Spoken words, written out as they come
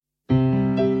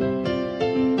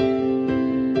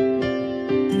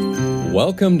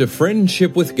Welcome to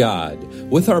Friendship with God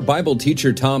with our Bible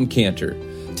teacher, Tom Cantor.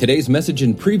 Today's message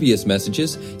and previous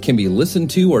messages can be listened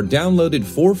to or downloaded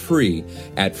for free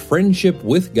at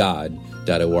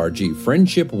friendshipwithgod.org,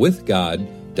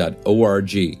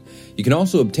 friendshipwithgod.org. You can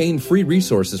also obtain free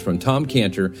resources from Tom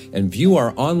Cantor and view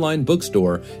our online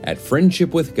bookstore at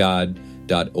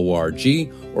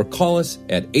friendshipwithgod.org or call us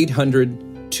at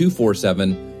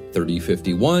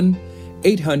 800-247-3051,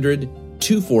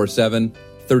 800-247-3051.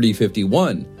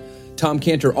 Tom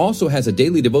Cantor also has a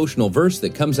daily devotional verse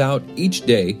that comes out each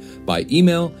day by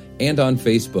email and on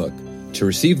Facebook. To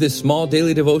receive this small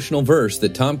daily devotional verse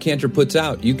that Tom Cantor puts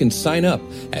out, you can sign up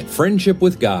at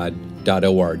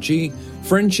friendshipwithgod.org,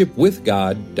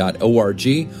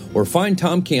 friendshipwithgod.org, or find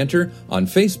Tom Cantor on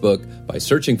Facebook by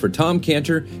searching for Tom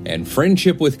Cantor and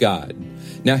Friendship with God.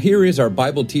 Now here is our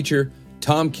Bible teacher,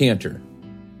 Tom Cantor.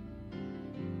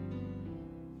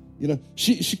 You know,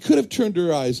 she could have turned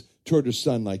her eyes toward her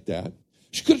son like that.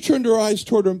 She could have turned her eyes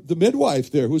toward the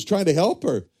midwife there who was trying to help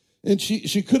her. And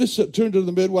she could have turned to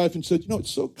the midwife and said, you know,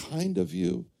 it's so kind of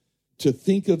you to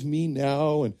think of me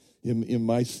now and in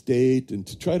my state and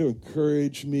to try to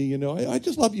encourage me. You know, I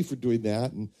just love you for doing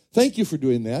that. And thank you for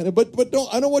doing that. But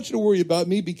I don't want you to worry about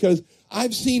me because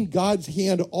I've seen God's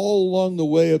hand all along the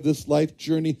way of this life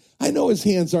journey. I know he's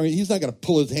not going to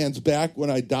pull his hands back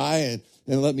when I die and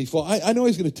let me fall. I know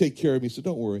he's going to take care of me, so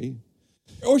don't worry.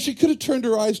 Or she could have turned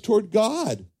her eyes toward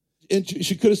God. And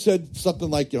she could have said something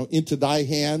like, you know, into thy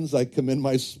hands I commend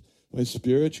my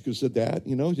spirit. She could have said that,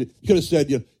 you know. She could have said,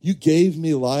 you know, you gave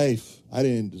me life. I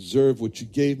didn't deserve what you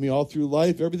gave me all through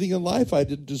life. Everything in life, I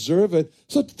didn't deserve it.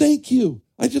 So thank you.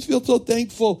 I just feel so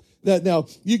thankful that now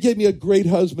you gave me a great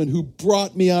husband who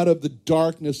brought me out of the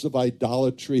darkness of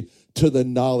idolatry to the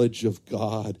knowledge of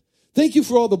God. Thank you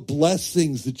for all the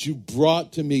blessings that you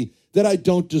brought to me that I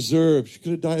don't deserve. She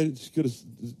could have died. She could have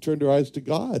turned her eyes to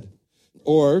God.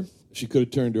 Or she could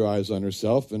have turned her eyes on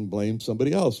herself and blamed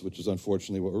somebody else, which is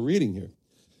unfortunately what we're reading here.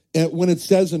 And when it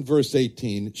says in verse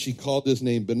 18, she called his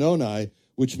name Benoni,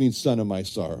 which means son of my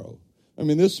sorrow. I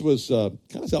mean, this was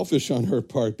kind of selfish on her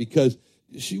part because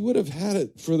she would have had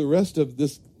it for the rest of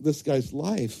this guy's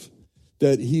life,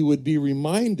 that he would be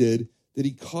reminded that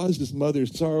he caused his mother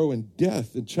sorrow and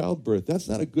death and childbirth. That's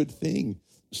not a good thing.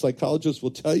 Psychologists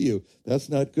will tell you that's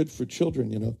not good for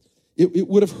children, you know. It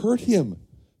would have hurt him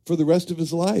for the rest of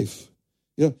his life.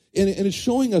 You know, and it's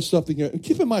showing us something here. And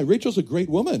keep in mind, Rachel's a great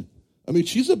woman. I mean,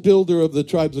 she's a builder of the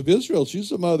tribes of Israel. She's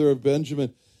the mother of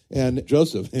Benjamin and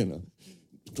Joseph. You know,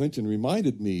 Clinton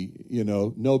reminded me, you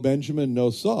know, no Benjamin, no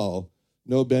Saul.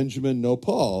 No Benjamin, no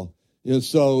Paul. And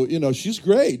so, you know, she's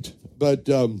great. But,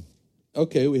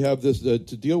 okay, we have this to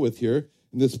deal with here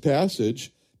in this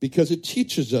passage because it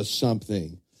teaches us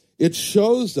something. It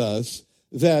shows us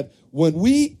that when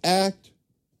we act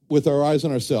with our eyes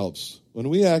on ourselves, when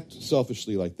we act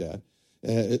selfishly like that,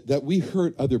 that we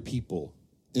hurt other people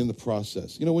in the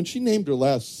process. You know, when she named her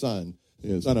last son,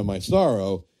 son of my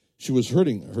sorrow, she was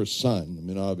hurting her son. I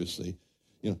mean, obviously,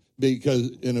 you know,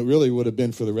 and it really would have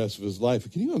been for the rest of his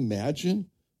life. Can you imagine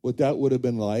what that would have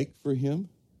been like for him?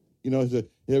 You know,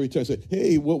 every time I say,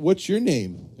 hey, what's your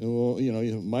name? And, well, you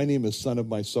know, my name is son of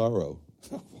my sorrow.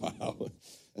 Wow,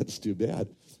 that's too bad.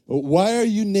 Why are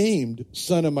you named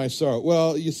son of my sorrow?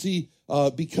 Well, you see,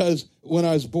 because when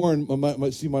I was born,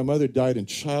 my mother died in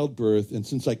childbirth, and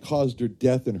since I caused her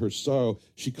death and her sorrow,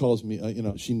 she calls me,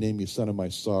 she named me son of my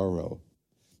sorrow.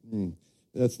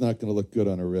 That's not going to look good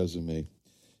on her resume.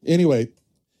 Anyway,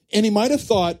 and he might have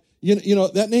thought, you know,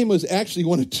 that name was actually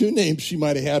one of two names she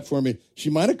might have had for me.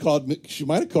 She might have called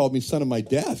me son of my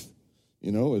death.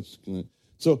 You know,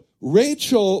 so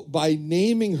Rachel, by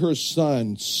naming her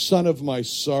son of my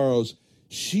sorrows,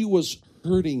 she was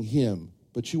hurting him.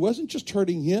 But she wasn't just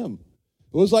hurting him.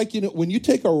 It was like, you know, when you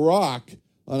take a rock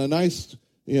on a nice,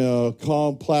 you know,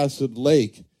 calm, placid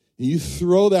lake, and you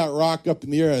throw that rock up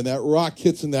in the air and that rock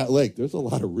hits in that lake, there's a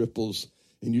lot of ripples.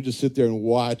 And you just sit there and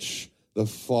watch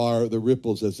the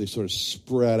ripples as they sort of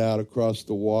spread out across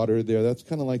the water there. That's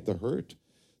kind of like the hurt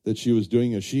that she was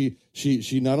doing.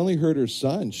 She not only hurt her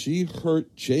son, she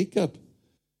hurt Jacob.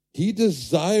 He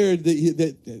desired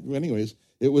anyways,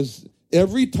 it was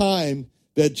every time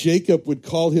that Jacob would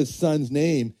call his son's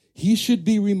name, he should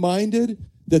be reminded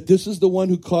that this is the one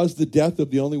who caused the death of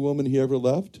the only woman he ever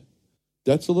loved.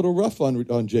 That's a little rough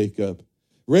on Jacob.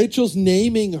 Rachel's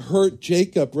naming hurt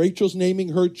Jacob. Rachel's naming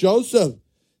hurt Joseph.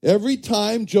 Every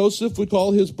time Joseph would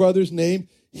call his brother's name,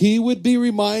 he would be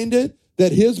reminded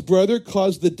that his brother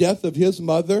caused the death of his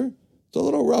mother. It's a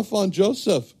little rough on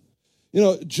Joseph. You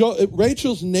know,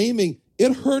 Rachel's naming,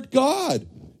 it hurt God.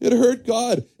 It hurt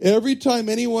God. Every time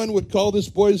anyone would call this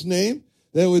boy's name,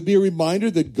 That would be a reminder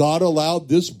that God allowed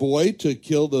this boy to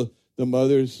kill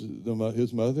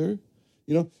his mother.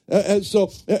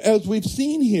 So as we've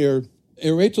seen here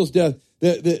in Rachel's death,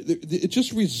 it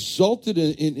just resulted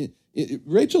in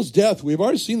Rachel's death. We've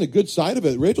already seen the good side of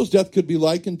it. Rachel's death could be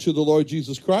likened to the Lord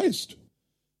Jesus Christ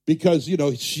because,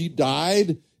 she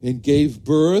died and gave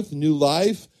birth, new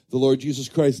life. The Lord Jesus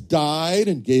Christ died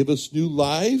and gave us new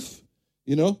life,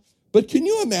 But can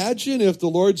you imagine if the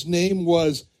Lord's name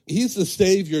was, he's the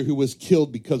Savior who was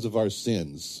killed because of our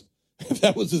sins? If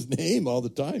that was his name all the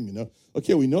time,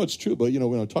 Okay, we know it's true, but, we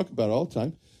don't talk about it all the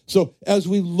time. So as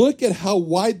we look at how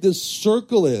wide this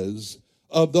circle is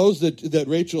of those that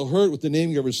Rachel hurt with the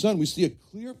naming of her son, we see a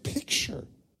clear picture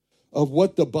of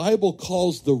what the Bible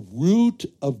calls the root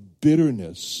of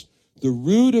bitterness. The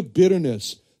root of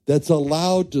bitterness that's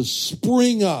allowed to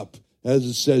spring up, as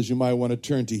it says. You might want to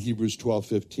turn to Hebrews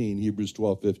 12:15. Hebrews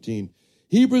 12:15.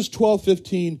 Hebrews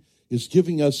 12:15 is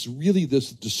giving us really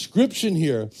this description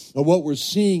here of what we're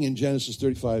seeing in Genesis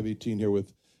 35:18 here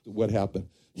with what happened.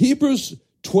 Hebrews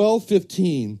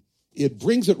 12:15, it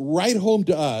brings it right home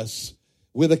to us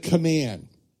with a command.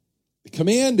 The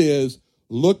command is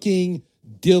looking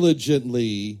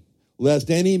diligently, lest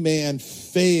any man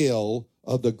fail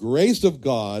of the grace of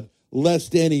God,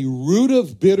 lest any root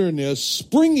of bitterness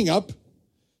springing up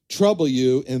trouble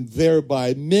you, and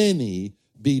thereby many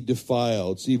be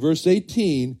defiled. See, verse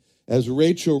 18, as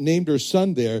Rachel named her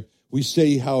son there, we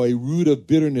say how a root of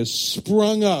bitterness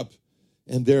sprung up,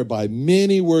 and thereby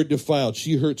many were defiled.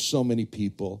 She hurt so many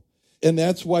people. And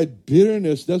that's why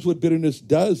that's what bitterness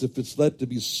does if it's let to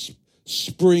be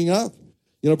spring up.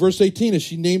 Verse 18, as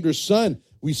she named her son,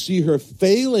 we see her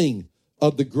failing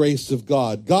of the grace of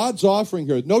God. God's offering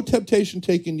her, no temptation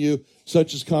taken you,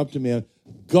 such as come to man.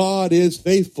 God is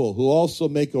faithful, who also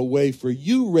make a way for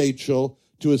you, Rachel,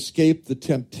 to escape the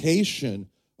temptation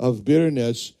of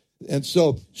bitterness. And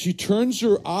so she turns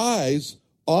her eyes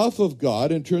off of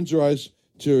God and turns her eyes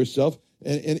to herself.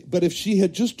 But if she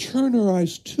had just turned her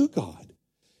eyes to God,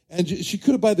 and she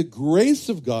could have, by the grace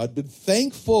of God, been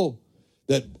thankful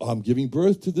that I'm giving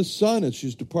birth to this son as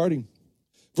she's departing.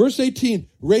 Verse 18,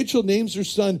 Rachel names her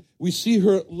son. We see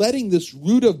her letting this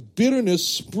root of bitterness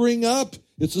spring up.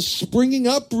 It's a springing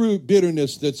up root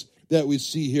bitterness that we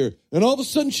see here. And all of a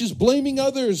sudden she's blaming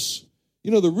others.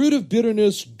 The root of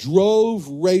bitterness drove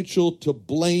Rachel to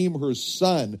blame her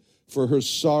son for her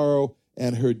sorrow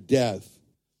and her death.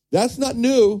 That's not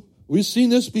new. We've seen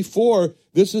this before.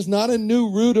 This is not a new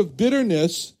root of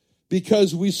bitterness,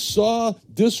 because we saw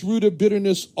this root of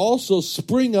bitterness also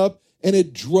spring up, and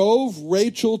it drove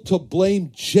Rachel to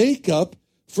blame Jacob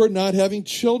for not having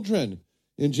children.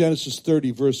 In Genesis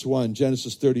 30, verse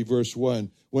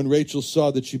 1, when Rachel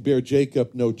saw that she bare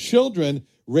Jacob no children,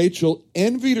 Rachel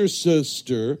envied her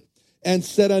sister and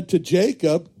said unto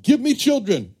Jacob, give me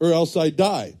children, or else I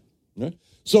die. Right?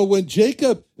 So when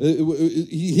Jacob,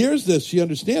 he hears this, she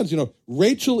understands,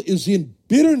 Rachel is in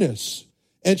bitterness,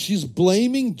 and she's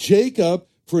blaming Jacob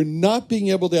for not being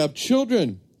able to have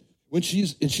children. And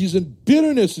she's in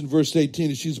bitterness in verse 18,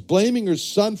 and she's blaming her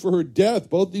son for her death.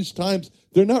 Both these times,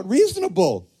 they're not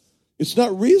reasonable. It's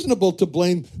not reasonable to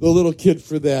blame the little kid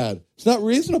for that. It's not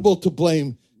reasonable to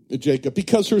blame Jacob,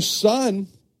 because her son,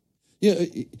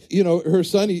 he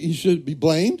should be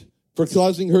blamed for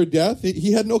causing her death.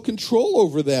 He had no control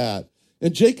over that.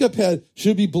 And Jacob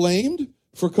should be blamed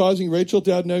for causing Rachel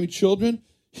to have no children.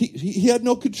 He had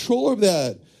no control over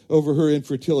that, over her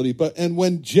infertility. And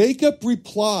when Jacob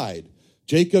replied,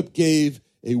 Jacob gave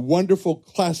a wonderful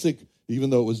classic, even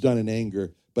though it was done in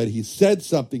anger, but he said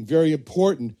something very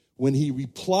important when he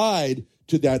replied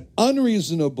to that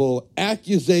unreasonable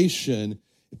accusation,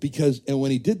 and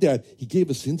when he did that, he gave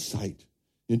us insight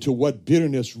into what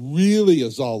bitterness really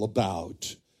is all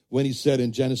about. When he said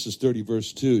in Genesis 30,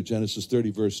 verse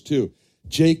 2,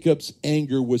 Jacob's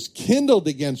anger was kindled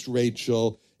against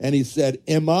Rachel, and he said,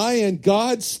 am I in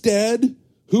God's stead?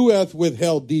 Who hath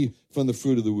withheld thee from the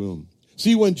fruit of the womb?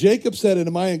 See, when Jacob said,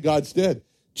 am I in God's stead?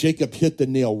 Jacob hit the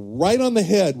nail right on the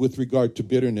head with regard to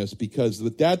bitterness, because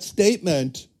with that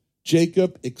statement,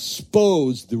 Jacob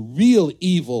exposed the real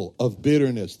evil of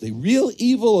bitterness. The real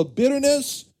evil of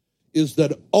bitterness is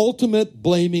that ultimate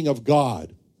blaming of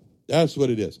God. That's what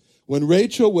it is. When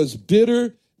Rachel was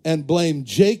bitter and blamed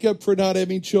Jacob for not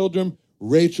having children,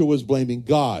 Rachel was blaming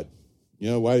God.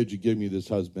 Why did you give me this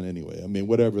husband anyway?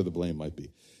 Whatever the blame might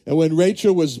be. And when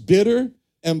Rachel was bitter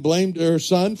and blamed her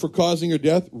son for causing her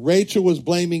death, Rachel was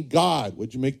blaming God.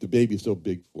 What'd you make the baby so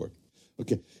big for?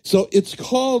 Okay, so it's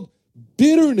called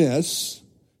bitterness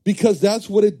because that's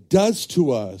what it does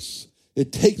to us.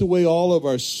 It takes away all of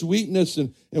our sweetness,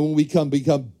 and when we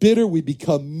become bitter, we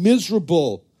become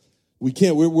miserable.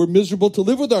 We're miserable to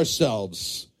live with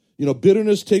ourselves.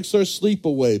 Bitterness takes our sleep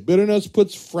away. Bitterness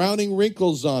puts frowning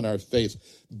wrinkles on our face.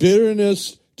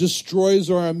 Bitterness destroys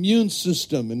our immune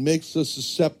system and makes us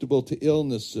susceptible to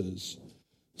illnesses.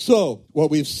 So,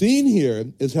 what we've seen here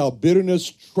is how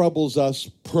bitterness troubles us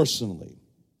personally.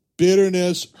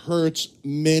 Bitterness hurts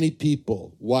many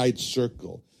people, wide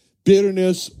circle.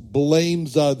 Bitterness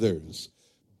blames others.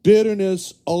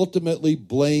 Bitterness ultimately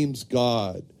blames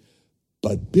God.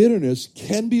 But bitterness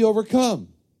can be overcome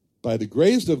by the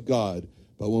grace of God.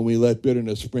 But when we let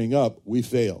bitterness spring up, we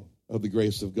fail of the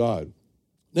grace of God.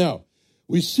 Now,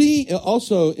 we see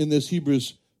also in this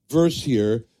Hebrews verse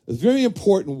here a very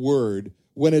important word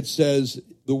when it says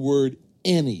the word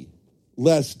any,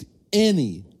 lest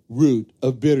any root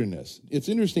of bitterness. It's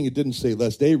interesting it didn't say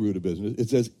lest a root of bitterness. It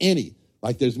says any,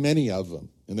 like there's many of them,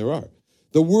 and there are.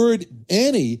 The word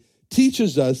any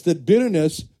teaches us that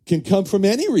bitterness can come from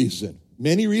any reason.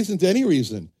 Many reasons, any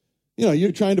reason.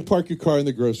 You're trying to park your car in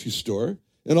the grocery store,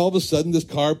 and all of a sudden this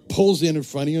car pulls in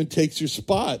front of you and takes your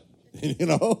spot, and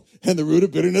the root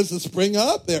of bitterness is spring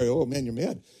up there. Oh, man, you're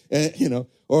mad. And,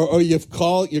 or you're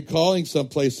calling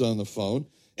someplace on the phone,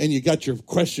 and you got your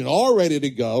question all ready to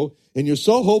go, and you're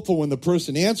so hopeful when the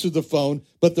person answers the phone,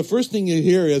 but the first thing you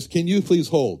hear is, can you please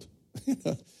hold?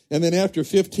 And then after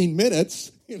 15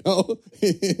 minutes, you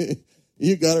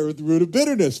got a root of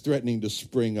bitterness threatening to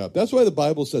spring up. That's why the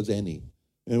Bible says any,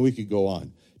 and we could go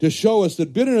on, to show us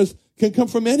that bitterness can come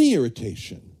from any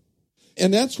irritation.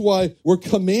 And that's why we're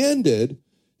commanded,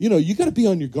 you got to be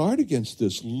on your guard against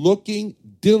this, looking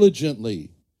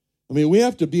diligently. We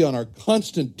have to be on our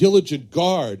constant, diligent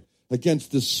guard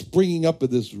against this springing up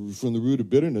of this from the root of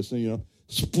bitterness. And,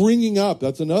 springing up,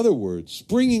 that's another word,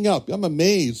 springing up. I'm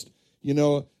amazed,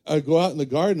 I go out in the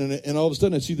garden and all of a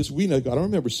sudden I see this weed. And I go, I don't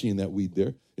remember seeing that weed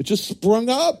there. It just sprung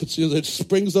up. It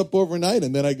springs up overnight.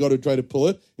 And then I go to try to pull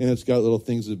it, and it's got little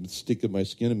things that stick in my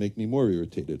skin and make me more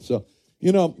irritated. So,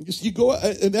 you go,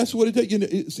 and that's what it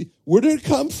does. See, where did it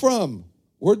come from?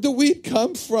 Where did the weed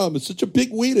come from? It's such a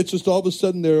big weed. It's just all of a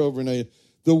sudden there overnight.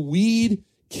 The weed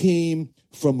came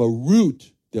from a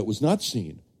root that was not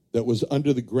seen, that was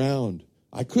under the ground.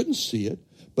 I couldn't see it,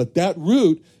 but that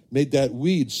root made that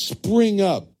weed spring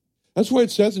up. That's why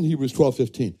it says in Hebrews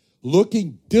 12:15,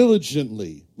 looking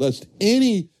diligently, lest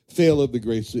any man fail of the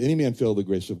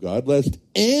grace of God, lest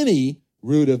any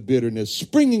root of bitterness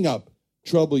springing up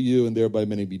trouble you, and thereby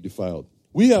many be defiled.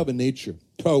 We have a nature.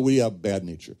 We have bad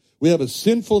nature. We have a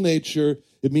sinful nature.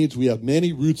 It means we have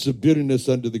many roots of bitterness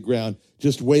under the ground,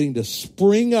 just waiting to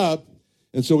spring up.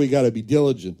 And so we got to be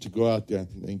diligent to go out there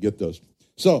and get those.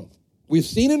 So we've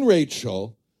seen in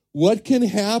Rachel what can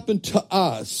happen to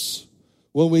us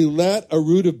when we let a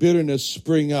root of bitterness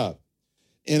spring up.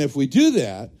 And if we do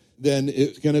that, then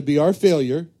it's going to be our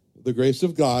failure, the grace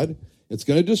of God. It's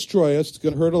going to destroy us. It's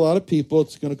going to hurt a lot of people.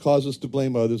 It's going to cause us to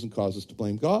blame others and cause us to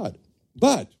blame God.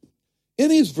 But in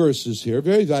these verses here,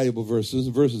 very valuable verses,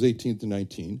 verses 18 to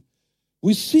 19,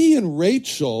 we see in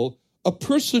Rachel a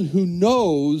person who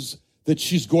knows that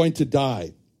she's going to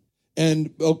die.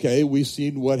 And, okay, we've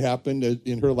seen what happened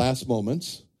in her last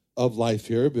moments of life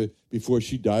here. But before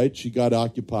she died, she got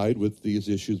occupied with these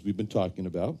issues we've been talking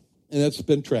about. And that's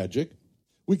been tragic.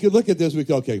 We could look at this. We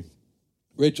go, okay,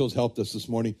 Rachel's helped us this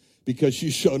morning because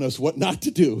she's shown us what not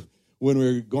to do when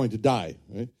we're going to die,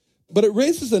 right? But it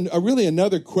raises really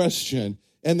another question,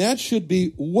 and that should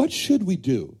be, what should we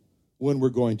do when we're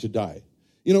going to die?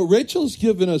 Rachel's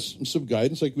given us some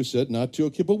guidance, like we said, not to,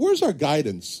 okay, but where's our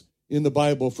guidance in the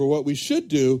Bible for what we should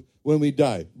do when we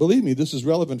die? Believe me, this is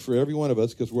relevant for every one of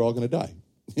us because we're all going to die,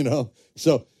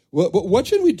 So what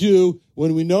should we do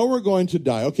when we know we're going to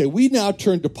die? Okay, we now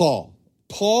turn to Paul.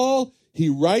 Paul, he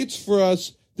writes for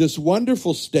us this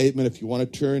wonderful statement, if you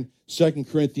want to turn 2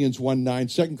 Corinthians 1:9.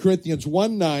 2 Corinthians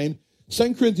 1:9.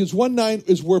 2 Corinthians 1:9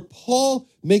 is where Paul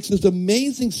makes this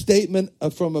amazing statement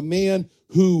from a man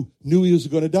who knew he was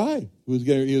going to die. He was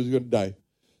going to die.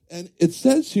 And it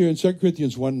says here in 2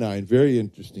 Corinthians 1:9, very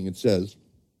interesting, it says,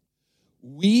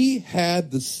 we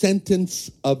had the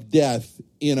sentence of death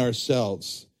in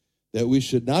ourselves, that we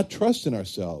should not trust in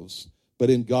ourselves, but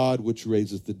in God which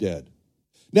raises the dead.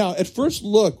 Now, at first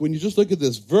look, when you just look at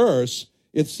this verse,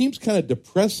 it seems kind of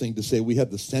depressing to say we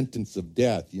have the sentence of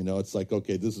death. It's like,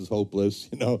 okay, this is hopeless.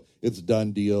 It's a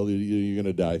done deal. You're going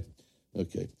to die.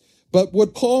 Okay.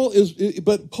 But Paul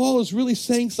is really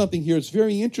saying something here. It's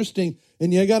very interesting.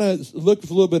 And you got to look a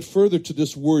little bit further to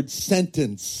this word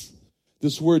sentence.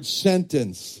 This word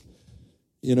sentence,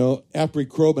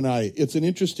 aprikrobenai. It's an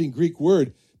interesting Greek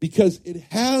word because it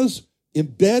has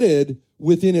embedded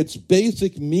within its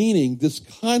basic meaning this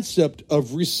concept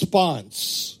of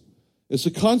response. It's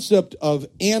a concept of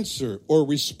answer or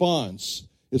response.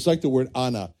 It's like the word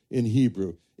ana in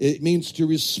Hebrew. It means to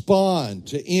respond,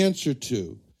 to answer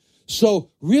to. So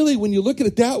really, when you look at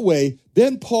it that way,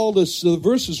 then the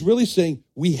verse is really saying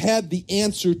we had the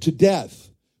answer to death.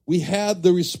 We had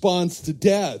the response to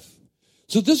death.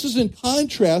 So this is in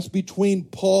contrast between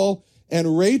Paul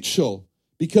and Rachel,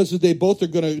 because they both are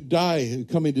going to die,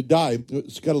 coming to die.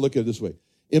 It's got to look at it this way.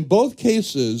 In both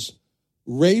cases,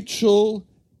 Rachel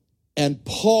and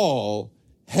Paul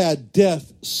had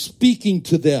death speaking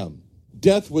to them.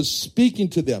 Death was speaking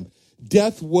to them.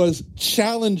 Death was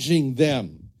challenging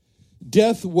them.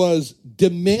 Death was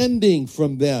demanding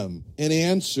from them an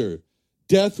answer.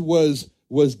 Death was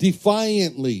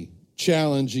defiantly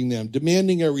challenging them,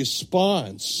 demanding a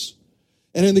response.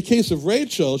 And in the case of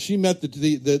Rachel, she met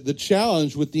the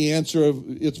challenge with the answer of,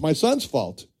 it's my son's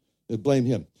fault. Blame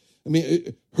him. I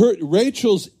mean,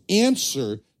 Rachel's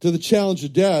answer to the challenge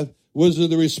of death was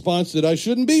the response that I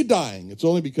shouldn't be dying. It's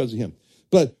only because of him.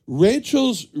 But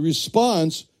Rachel's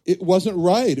response, it wasn't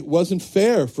right. It wasn't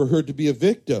fair for her to be a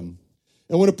victim.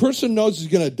 And when a person knows he's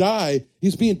going to die,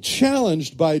 he's being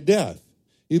challenged by death.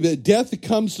 Death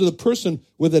comes to the person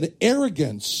with an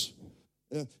arrogance.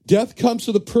 Death comes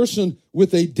to the person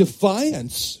with a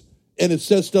defiance. And it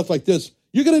says stuff like this: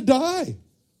 you're going to die.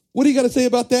 What do you got to say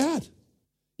about that?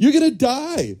 You're going to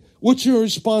die. What's your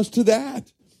response to that?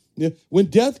 When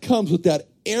death comes with that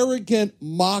arrogant,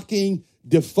 mocking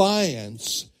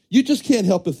defiance, you just can't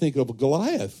help but think of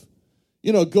Goliath.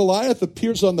 You know, Goliath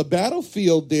appears on the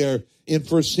battlefield there in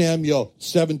 1 Samuel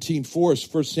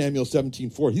 17:4. 1 Samuel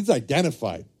 17:4. He's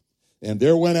identified. And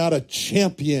there went out a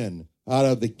champion out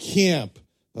of the camp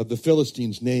of the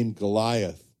Philistines named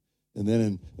Goliath. And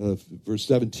then in verse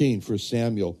 17, 1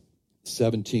 Samuel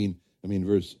 17,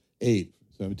 verse 8,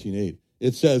 17:8.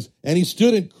 It says, and he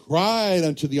stood and cried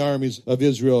unto the armies of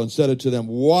Israel and said unto them,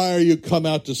 why are you come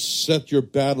out to set your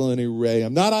battle in array?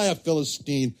 Am not I a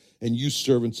Philistine, and you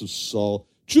servants of Saul?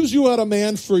 Choose you out a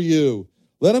man for you.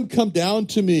 Let him come down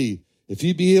to me. If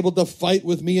he be able to fight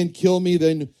with me and kill me,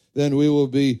 then we will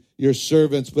be your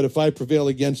servants. But if I prevail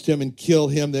against him and kill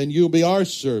him, then you will be our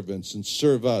servants and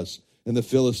serve us. And the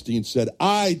Philistines said,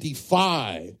 I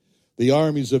defy the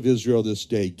armies of Israel this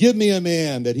day. Give me a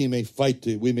man that we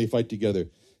may fight together.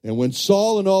 And when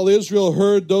Saul and all Israel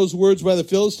heard those words by the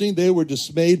Philistine, they were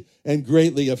dismayed and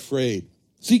greatly afraid.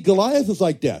 See, Goliath is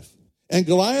like death. And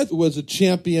Goliath was a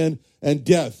champion, and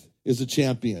death is a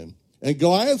champion. And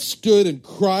Goliath stood and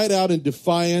cried out in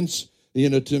defiance,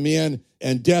 to man,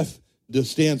 and death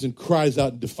stands and cries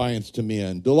out in defiance to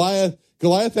man. Goliath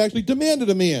actually demanded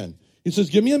a man. He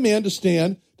says, give me a man to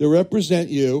stand, to represent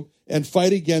you, and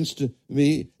fight against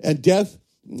me. And death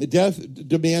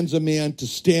demands a man to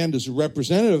stand as a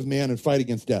representative man and fight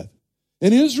against death.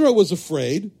 And Israel was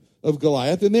afraid of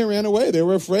Goliath, and they ran away. They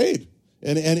were afraid.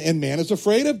 And man is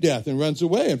afraid of death and runs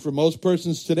away. And for most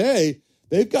persons today,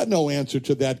 they've got no answer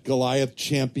to that Goliath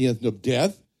champion of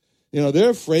death. They're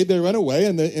afraid. They run away,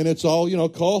 and it's all,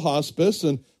 call hospice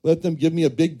and let them give me a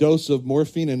big dose of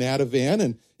morphine and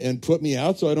Ativan and put me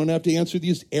out so I don't have to answer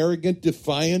these arrogant,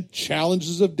 defiant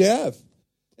challenges of death.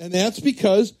 And that's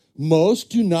because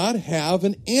most do not have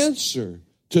an answer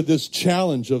to this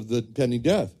challenge of the impending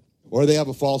death. Or they have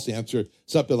a false answer,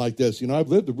 something like this. I've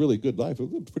lived a really good life.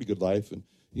 I've lived a pretty good life. And,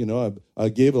 I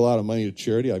gave a lot of money to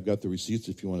charity. I've got the receipts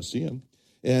if you want to see them.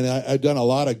 And I've done a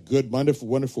lot of good,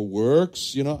 wonderful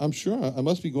works. I'm sure I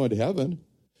must be going to heaven.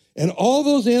 And all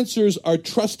those answers are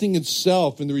trusting in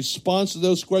self. And the response to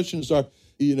those questions are,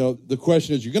 the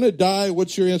question is, you're going to die.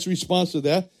 What's your response to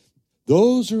that?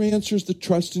 Those are answers to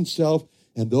trust in self.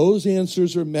 And those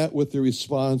answers are met with the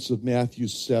response of Matthew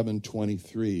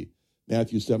 7:23.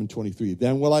 Matthew 7:23.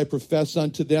 Then will I profess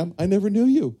unto them, I never knew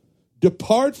you.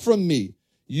 Depart from me,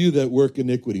 you that work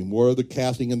iniquity. More of the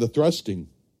casting and the thrusting.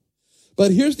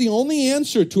 But here's the only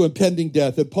answer to impending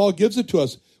death, and Paul gives it to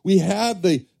us. We have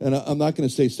and I'm not going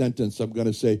to say sentence, I'm going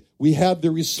to say, we have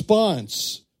the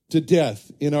response to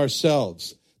death in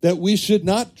ourselves, that we should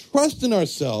not trust in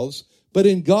ourselves, but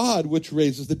in God, which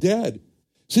raises the dead.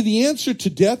 See, the answer to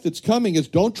death that's coming is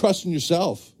don't trust in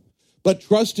yourself, but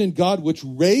trust in God, which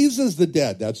raises the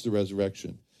dead. That's the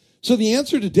resurrection. So the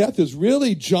answer to death is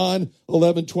really John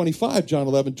 11:25. John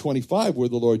 11:25, where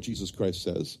the Lord Jesus Christ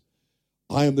says,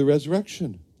 I am the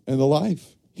resurrection and the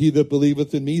life. He that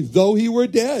believeth in me, though he were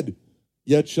dead,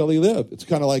 yet shall he live. It's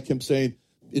kind of like him saying,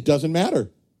 it doesn't matter.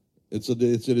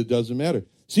 It doesn't matter.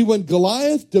 See, when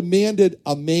Goliath demanded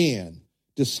a man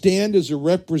to stand as a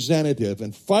representative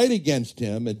and fight against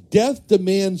him, and death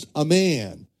demands a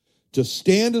man to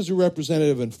stand as a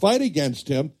representative and fight against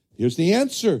him, here's the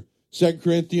answer. 2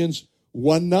 Corinthians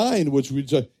 1:9, which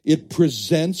reads, it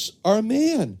presents our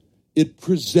man. It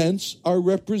presents our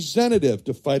representative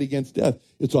to fight against death.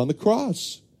 It's on the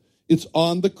cross. It's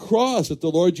on the cross that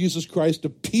the Lord Jesus Christ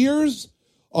appears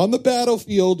on the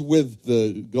battlefield with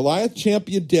the Goliath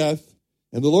champion death.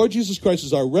 And the Lord Jesus Christ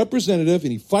is our representative,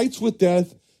 and he fights with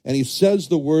death, and he says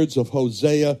the words of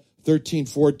Hosea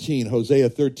 13:14. Hosea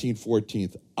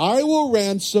 13:14. I will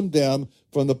ransom them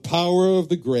from the power of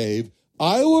the grave.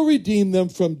 I will redeem them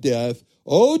from death.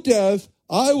 O death,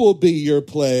 I will be your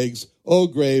plagues. O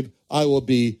grave, I will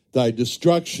be thy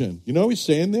destruction. You know what he's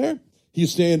saying there?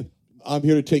 He's saying, I'm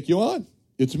here to take you on.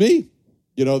 It's me.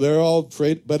 You know, they're all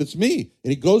afraid, but it's me.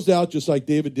 And he goes out just like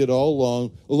David did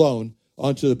all alone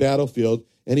onto the battlefield,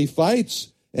 and he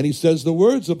fights, and he says the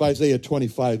words of Isaiah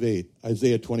 25:8.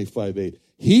 Isaiah 25:8.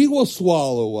 He will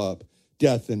swallow up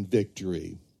death and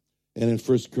victory. And in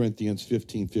 1 Corinthians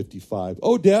 15:55,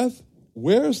 O death,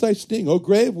 where is thy sting? O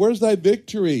grave, where's thy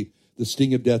victory? The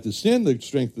sting of death is sin, the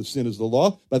strength of sin is the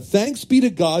law. But thanks be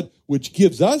to God, which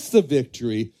gives us the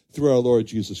victory through our Lord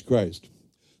Jesus Christ.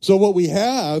 So what we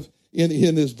have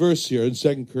in this verse here in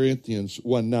 2 Corinthians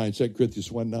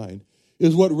 1:9,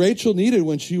 is what Rachel needed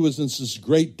when she was in this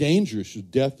great danger.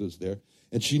 Death was there,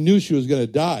 and she knew she was going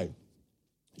to die.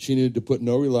 She needed to put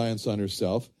no reliance on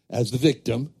herself as the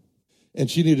victim, and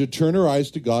she needed to turn her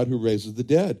eyes to God who raises the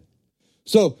dead.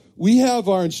 So we have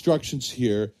our instructions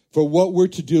here for what we're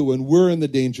to do when we're in the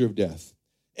danger of death.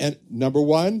 And number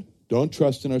one, don't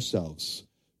trust in ourselves.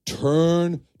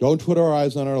 Don't put our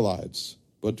eyes on our lives,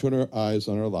 but turn our eyes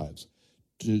on our lives.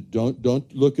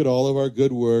 Don't look at all of our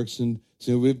good works and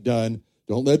see what we've done.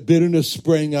 Don't let bitterness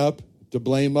spring up to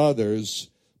blame others,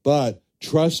 but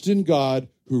trust in God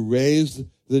who raised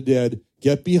the dead.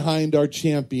 Get behind our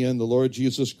champion, the Lord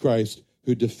Jesus Christ,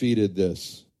 who defeated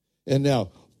this. And now,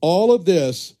 all of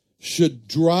this should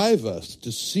drive us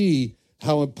to see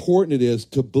how important it is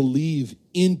to believe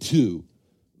into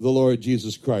the Lord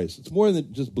Jesus Christ. It's more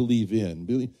than just believe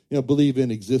in. Believe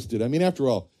in existed. I mean, after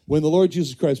all, when the Lord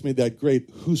Jesus Christ made that great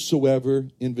whosoever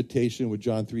invitation with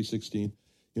John 3:16,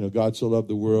 God so loved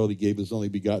the world, he gave his only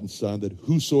begotten Son, that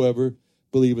whosoever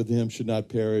believeth in him should not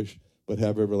perish, but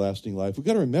have everlasting life. We've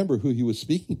got to remember who he was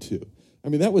speaking to. I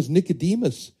mean, that was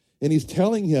Nicodemus, and he's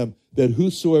telling him that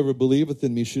whosoever believeth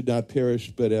in me should not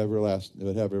perish, but have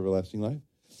everlasting life.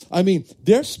 I mean,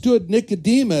 there stood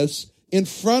Nicodemus in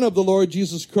front of the Lord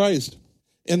Jesus Christ,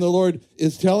 and the Lord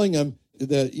is telling him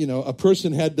that, a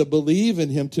person had to believe in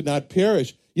him to not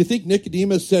perish. You think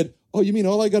Nicodemus said, oh, you mean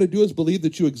all I got to do is believe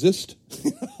that you exist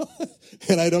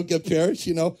and I don't get perished?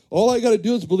 All I got to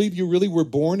do is believe you really were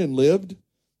born and lived?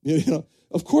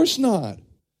 Of course not.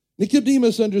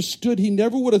 Nicodemus understood. He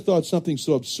never would have thought something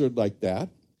so absurd like that.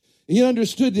 He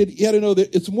understood that he had to know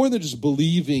that it's more than just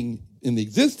believing in the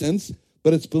existence,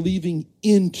 but it's believing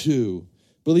into,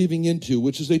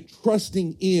 which is a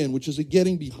trusting in, which is a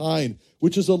getting behind,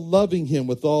 which is a loving him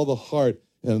with all the heart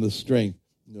and the strength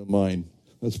of mind.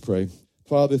 Let's pray.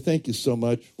 Father, thank you so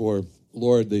much for,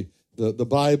 Lord, the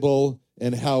Bible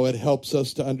and how it helps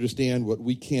us to understand what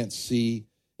we can't see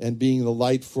and being the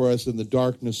light for us in the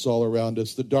darkness all around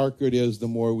us. The darker it is, the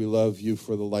more we love you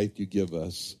for the light you give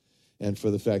us and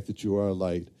for the fact that you are a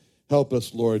light. Help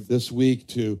us, Lord, this week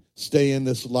to stay in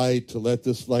this light, to let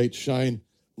this light shine,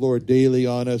 Lord, daily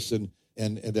on us, and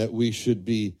that we should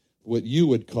be what you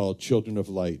would call children of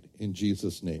light. In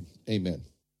Jesus' name, amen.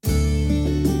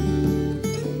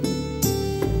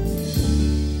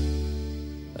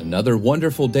 Another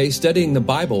wonderful day studying the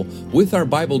Bible with our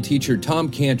Bible teacher,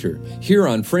 Tom Cantor, here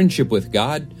on Friendship with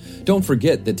God. Don't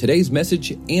forget that today's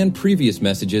message and previous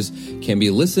messages can be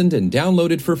listened and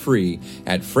downloaded for free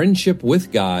at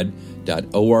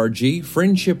friendshipwithgod.org,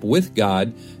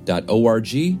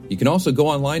 friendshipwithgod.org. You can also go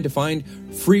online to find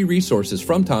free resources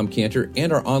from Tom Cantor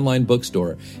and our online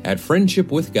bookstore at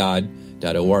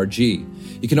friendshipwithgod.org.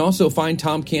 You can also find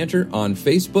Tom Cantor on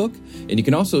Facebook, and you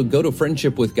can also go to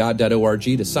friendshipwithgod.org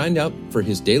to sign up for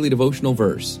his daily devotional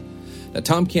verse. Now,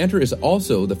 Tom Cantor is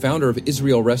also the founder of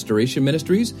Israel Restoration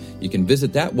Ministries. You can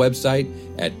visit that website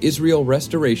at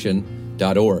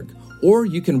israelrestoration.org. Or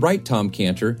you can write Tom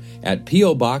Cantor at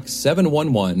P.O. Box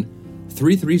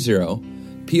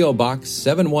 711-330, P.O. Box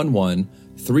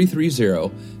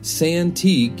 711-330,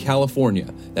 Santee,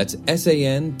 California. That's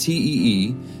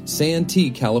Santee, Santee,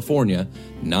 California,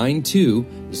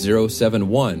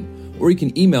 92071. Or you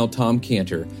can email Tom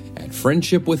Cantor at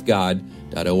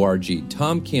friendshipwithgod.org,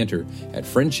 Tom Cantor at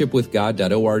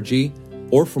friendshipwithgod.org.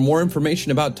 Or for more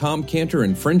information about Tom Cantor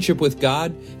and Friendship with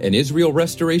God and Israel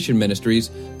Restoration Ministries,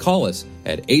 call us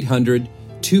at 800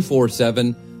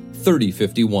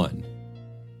 888-247-3051.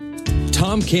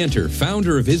 Tom Cantor,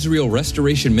 founder of Israel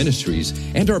Restoration Ministries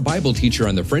and our Bible teacher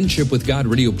on the Friendship with God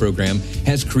radio program,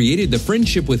 has created the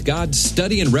Friendship with God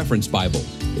Study and Reference Bible.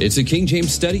 It's a King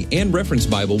James Study and Reference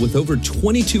Bible with over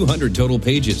 2,200 total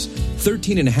pages,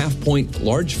 13.5-point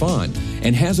large font,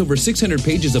 and has over 600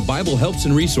 pages of Bible helps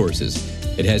and resources.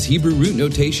 It has Hebrew root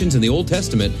notations in the Old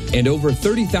Testament and over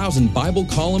 30,000 Bible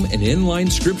column and inline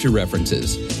scripture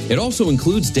references. It also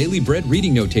includes daily bread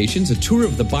reading notations, a tour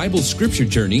of the Bible's scripture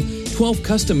journey, 12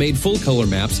 custom-made full-color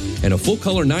maps, and a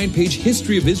full-color 9-page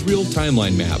History of Israel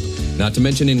timeline map. Not to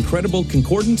mention incredible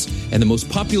concordance and the most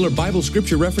popular Bible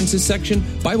scripture references section,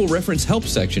 Bible reference help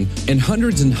section, and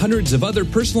hundreds of other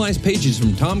personalized pages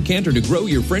from Tom Cantor to grow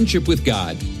your friendship with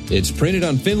God. It's printed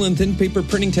on Finland thin paper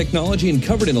printing technology and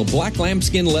covered in a black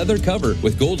lambskin leather cover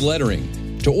with gold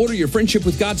lettering. To order your Friendship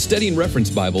with God Study and Reference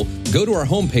Bible, go to our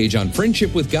homepage on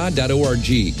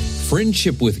friendshipwithgod.org.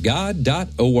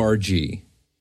 friendshipwithgod.org.